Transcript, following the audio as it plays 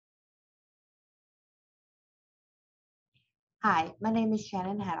Hi, my name is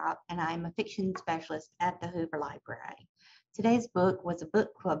Shannon Haddock, and I'm a fiction specialist at the Hoover Library. Today's book was a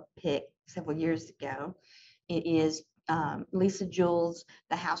book club pick several years ago. It is Lisa Jewell's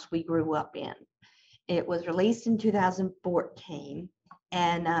The House We Grew Up In. It was released in 2014,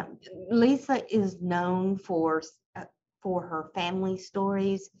 and Lisa is known for her family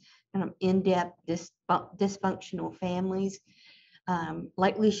stories, kind of in-depth dysfunctional families.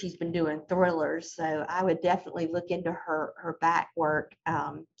 Lately, she's been doing thrillers, so I would definitely look into her back work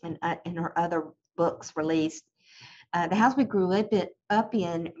and her other books released. The House We Grew up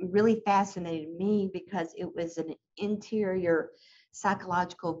in really fascinated me because it was an interior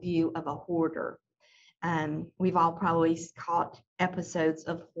psychological view of a hoarder. We've all probably caught episodes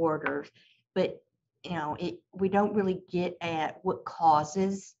of hoarders, but we don't really get at what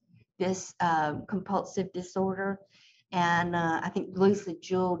causes this compulsive disorder. And I think Lisa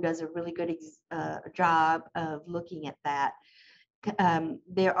Jewell does a really good job of looking at that.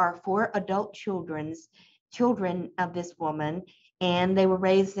 There are four adult children of this woman, and they were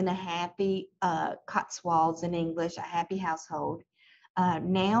raised in a happy Cotswolds in English, a happy household.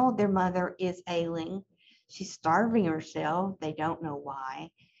 Now their mother is ailing. She's starving herself. They don't know why.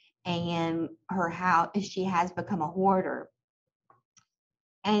 And she has become a hoarder.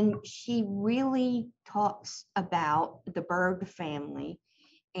 And she really talks about the Berg family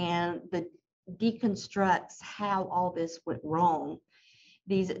and deconstructs how all this went wrong.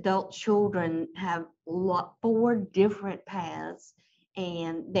 These adult children have four different paths,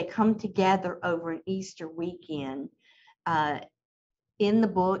 and they come together over an Easter weekend. Uh, in the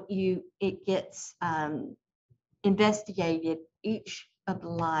book, it gets investigated each of the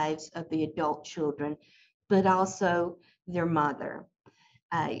lives of the adult children, but also their mother.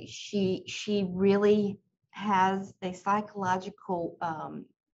 She really has a psychological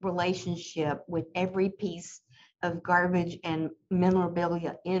relationship with every piece of garbage and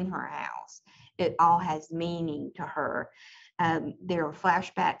memorabilia in her house. It all has meaning to her. There are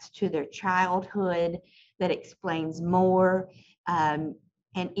flashbacks to their childhood that explains more, and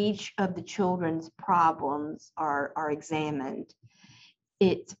each of the children's problems are examined.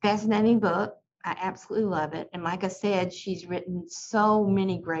 It's a fascinating book. I absolutely love it. And like I said, she's written so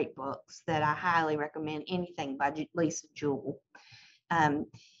many great books that I highly recommend anything by Lisa Jewell. Um,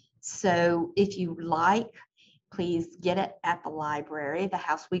 so if you like, please get it at the library, The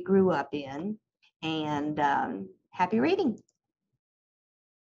House We Grew Up In, and happy reading.